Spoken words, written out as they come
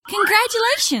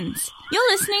Congratulations!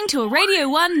 You're listening to a Radio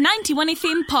 1 91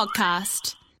 FM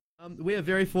podcast. We are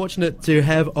very fortunate to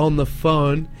have on the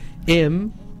phone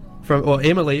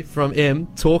Emily from M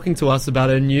talking to us about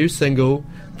her new single,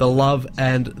 The Love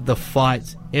and the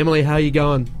Fight. Emily, how are you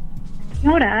going?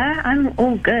 Kia ora, I'm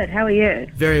all good. How are you?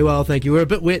 Very well, thank you. We're a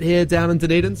bit wet here down in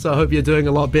Dunedin, so I hope you're doing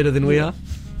a lot better than we are.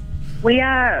 We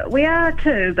are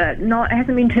too, but it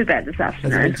hasn't been too bad this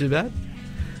afternoon. Hasn't been too bad?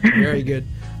 Very good.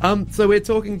 So we're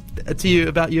talking to you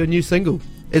about your new single.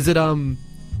 Is it,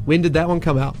 when did that one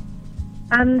come out?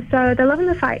 So The Love and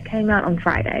the Fight came out on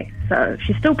Friday, so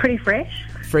she's still pretty fresh.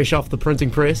 Fresh off the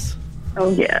printing press? Oh,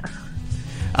 yeah.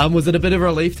 Was it a bit of a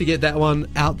relief to get that one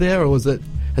out there, or has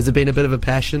it been a bit of a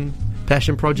passion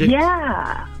project?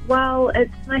 Yeah. Well,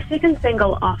 it's my second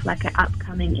single off like an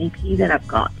upcoming EP that I've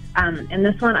got. And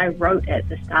this one I wrote at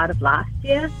the start of last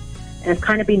year, and I've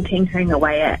kind of been tinkering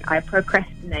away at. I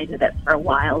procrastinated it for a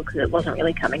while because it wasn't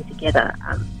really coming together.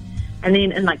 And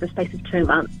then in like the space of 2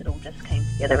 months, it all just came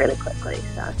together really quickly.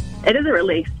 So it is a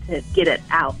relief to get it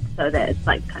out so that it's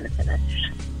like kind of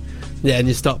finished. Yeah, and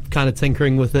you stop kind of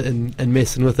tinkering with it and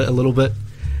messing with it a little bit.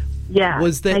 Yeah,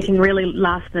 making really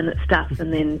last-minute stuff,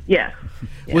 and then, yeah.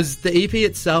 Was the EP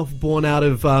itself born out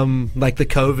of, like, the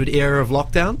COVID era of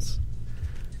lockdowns?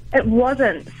 It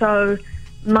wasn't. So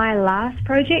my last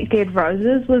project, Dead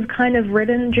Roses, was kind of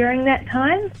written during that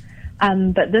time,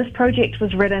 but this project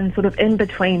was written sort of in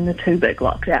between the two big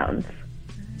lockdowns.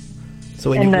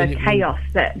 So chaos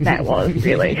that was,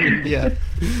 really. Yeah,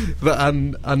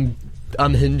 the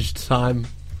unhinged time.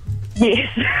 Yes,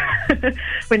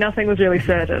 when nothing was really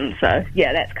certain. So,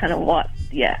 yeah, that's kind of what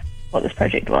this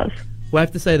project was. Well, I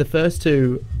have to say the first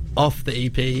two off the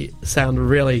EP sound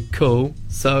really cool,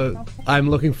 so I'm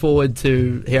looking forward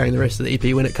to hearing the rest of the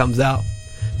EP when it comes out.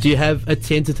 Do you have a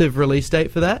tentative release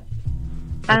date for that?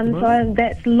 So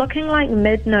that's looking like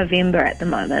mid-November at the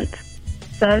moment.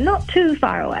 So not too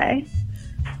far away.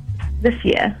 This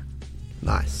year.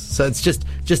 Nice. So it's just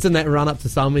in that run-up to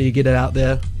summer, you get it out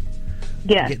there.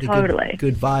 Yeah, get the totally.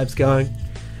 Good vibes going.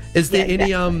 Is there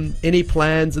any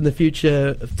plans in the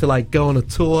future to like go on a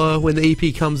tour when the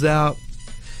EP comes out?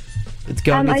 It's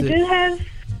going. I do have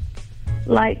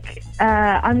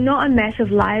I'm not a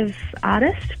massive live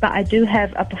artist, but I do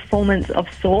have a performance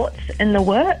of sorts in the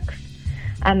works.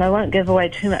 I won't give away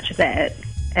too much of that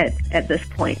at this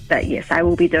point, but yes, I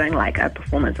will be doing like a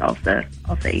performance of the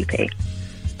EP.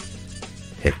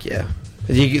 Heck yeah.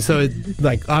 So,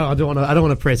 like, I don't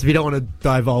want to press. If you don't want to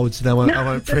divulge, then I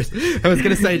won't press. I was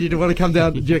going to say, do you want to come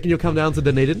down? Do you reckon you'll come down to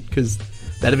Dunedin? Because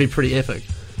that'd be pretty epic.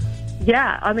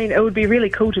 Yeah, I mean, it would be really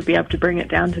cool to be able to bring it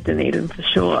down to Dunedin for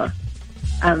sure.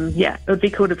 It would be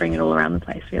cool to bring it all around the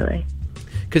place, really.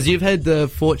 Because you've been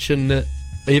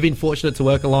fortunate to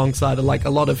work alongside a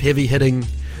lot of heavy-hitting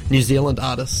New Zealand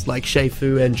artists like Shay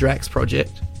Fu and Drax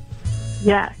Project.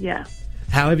 Yeah.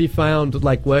 How have you found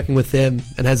like working with them,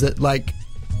 and has it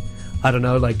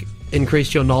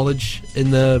increased your knowledge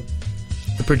in the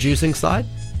producing side?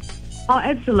 Oh,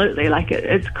 absolutely.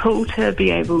 It's cool to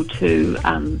be able to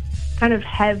kind of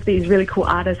have these really cool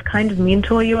artists kind of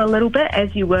mentor you a little bit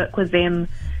as you work with them.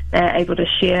 They're able to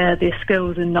share their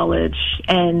skills and knowledge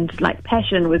and like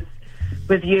passion with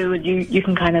you, and you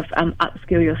can kind of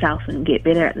upskill yourself and get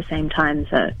better at the same time.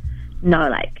 So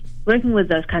working with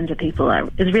those kinds of people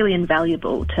is really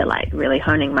invaluable to like really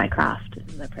honing my craft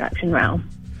in the production realm.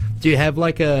 Do you have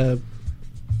like the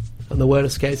word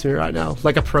escapes me right now,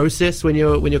 like a process when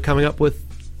you're coming up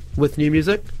with new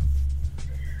music?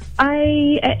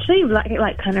 I actually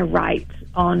like kind of write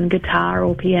on guitar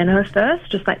or piano first,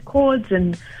 just like chords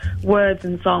and words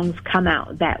and songs come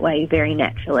out that way very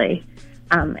naturally.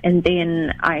 And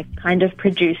then I kind of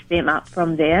produce them up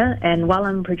from there. And while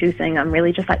I'm producing, I'm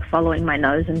really just like following my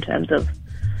nose in terms of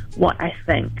what I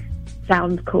think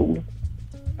sounds cool.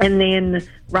 And then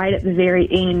right at the very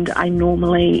end, I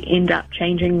normally end up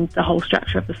changing the whole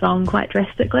structure of the song quite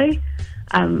drastically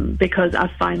because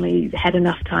I've finally had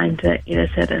enough time to edit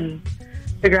it and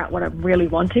figure out what I'm really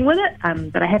wanting with it.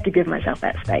 But I have to give myself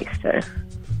that space too.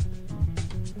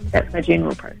 That's my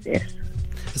general process.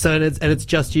 So it's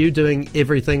just you doing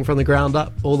everything from the ground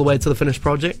up all the way to the finished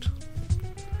project?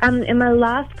 In my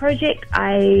last project,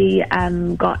 I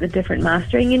got a different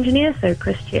mastering engineer, so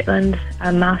Chris Chetland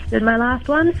mastered my last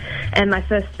one, and my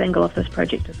first single off this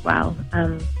project as well.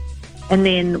 And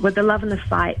then with The Love and the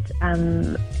Fight,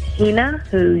 Hina,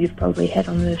 who you've probably had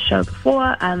on the show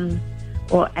before,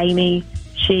 or Amy,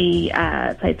 she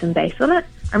played some bass on it.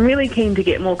 I'm really keen to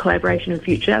get more collaboration in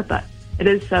future, but it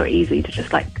is so easy to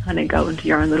just like kind of go into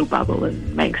your own little bubble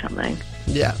and make something.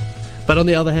 Yeah. But on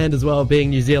the other hand as well, being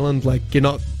New Zealand, like you're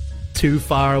not too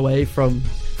far away from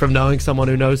from knowing someone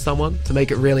who knows someone to make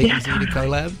it really easy to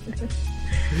collab.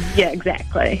 Yeah,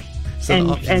 exactly. So the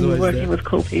option's and always working there. with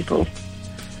cool people.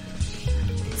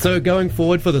 So going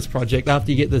forward for this project,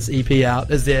 after you get this EP out,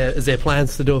 is there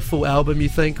plans to do a full album, you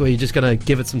think, or are you just going to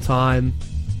give it some time,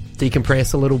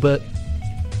 decompress a little bit?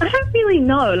 I don't really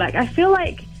know. Like, I feel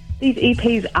like these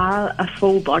EPs are a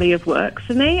full body of work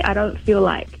for me. I don't feel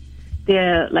like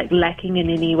they're like lacking in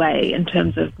any way in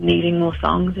terms of needing more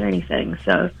songs or anything.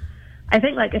 So I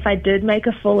think like if I did make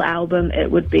a full album, it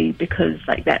would be because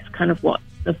like that's kind of what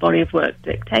the body of work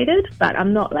dictated. But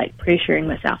I'm not like pressuring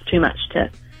myself too much to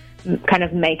kind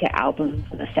of make an album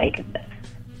for the sake of it.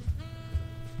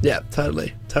 Yeah,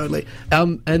 totally.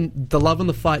 And The Love and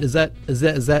the Fight, is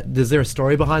there a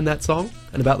story behind that song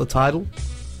and about the title?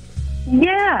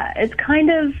 Yeah, it's kind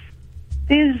of,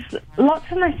 there's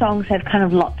lots of my songs have kind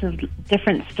of lots of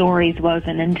different stories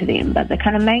woven into them, but the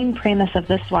kind of main premise of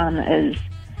this one is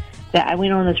that I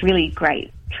went on this really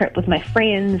great trip with my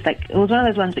friends. Like, it was one of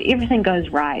those ones where everything goes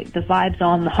right, the vibe's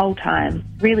on the whole time,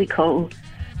 really cool,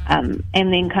 and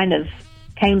then kind of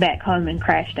came back home and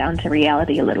crashed down to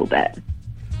reality a little bit.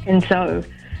 And so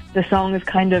the song is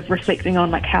kind of reflecting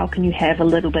on, like, how can you have a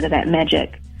little bit of that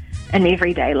magic in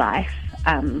everyday life,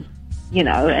 you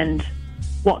know, and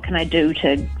what can I do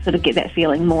to sort of get that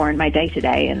feeling more in my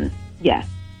day-to-day. And, yeah,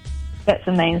 that's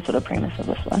the main sort of premise of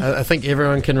this one. I think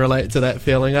everyone can relate to that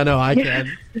feeling. I know I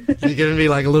can. You're giving me,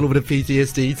 like, a little bit of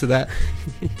PTSD to that.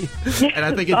 And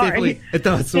I think it definitely... It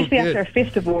does. Especially after a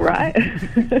festival, right?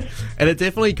 And it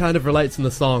definitely kind of relates in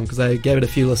the song, because I gave it a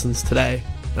few listens today.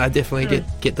 I definitely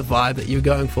get the vibe that you're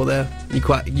going for there. You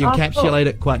encapsulate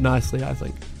it quite nicely, I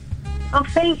think. Oh,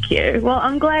 thank you. Well,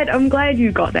 I'm glad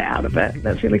you got that out of it.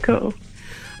 That's really cool.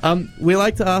 We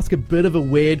like to ask a bit of a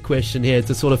weird question here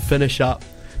to sort of finish up,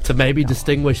 to maybe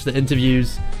distinguish the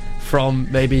interviews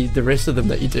from maybe the rest of them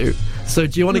that you do. So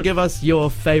do you want to give us your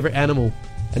favourite animal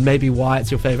and maybe why it's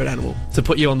your favourite animal, to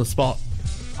put you on the spot?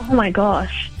 Oh my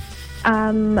gosh.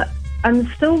 I'm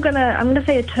gonna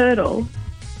say a turtle.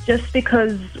 Just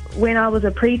because when I was a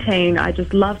preteen, I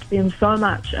just loved them so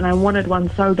much and I wanted one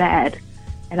so bad.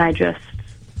 And I just,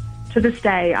 to this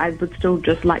day, I would still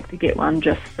just like to get one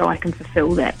just so I can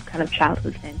fulfill that kind of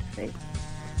childhood fantasy.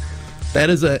 That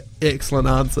is an excellent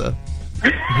answer.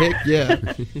 Heck yeah.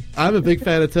 I'm a big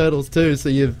fan of turtles too, so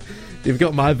you've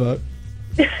got my vote.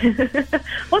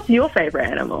 What's your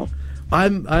favourite animal?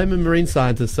 I'm a marine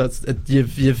scientist, so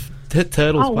you've hit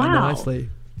turtles quite nicely.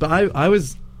 But I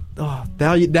was... Oh,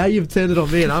 now you've turned it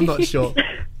on me and I'm not sure.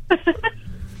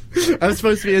 I'm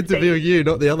supposed to be interviewing you,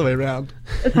 not the other way around.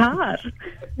 It's hard.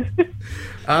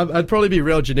 I'd probably be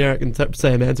real generic and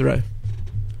say a manta ray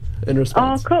in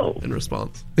response. Oh, cool. In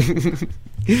response.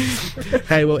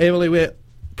 Hey, well, Emily, we're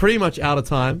pretty much out of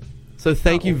time. So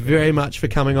thank you very much for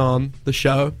coming on the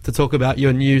show to talk about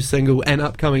your new single and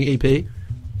upcoming EP.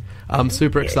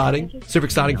 Super exciting. Super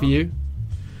exciting for you.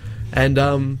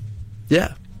 And,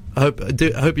 yeah. I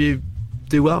hope you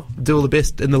do well. Do all the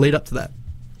best in the lead up to that.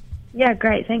 Yeah,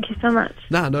 great. Thank you so much.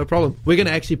 Nah, no problem. We're going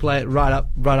to actually play it right up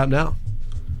now.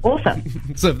 Awesome.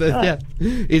 So yeah,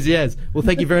 easy as. Well,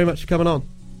 thank you very much for coming on.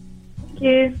 Thank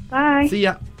you. Bye. See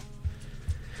ya.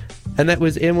 And that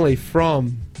was Emily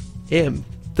from M.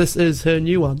 This is her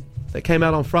new one that came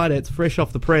out on Friday. It's fresh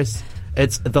off the press.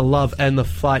 It's The Love and the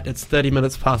Fight. It's 30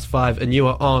 minutes past 5 and you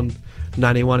are on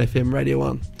 91 FM Radio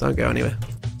 1. Don't go anywhere.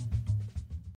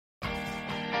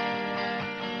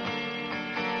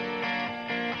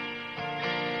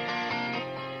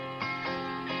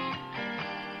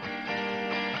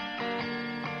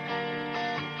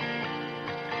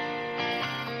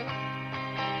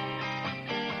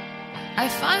 I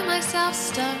find myself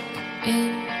stuck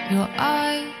in your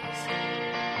eyes.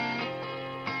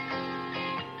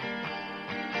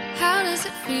 How does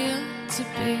it feel to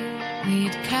be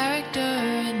lead character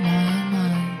in my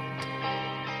mind?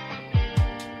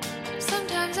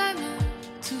 Sometimes I move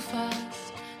too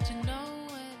fast to know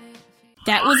where it feels.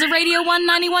 That was a Radio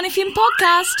 191 FM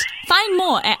podcast. Find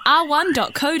more at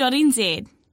r1.co.nz.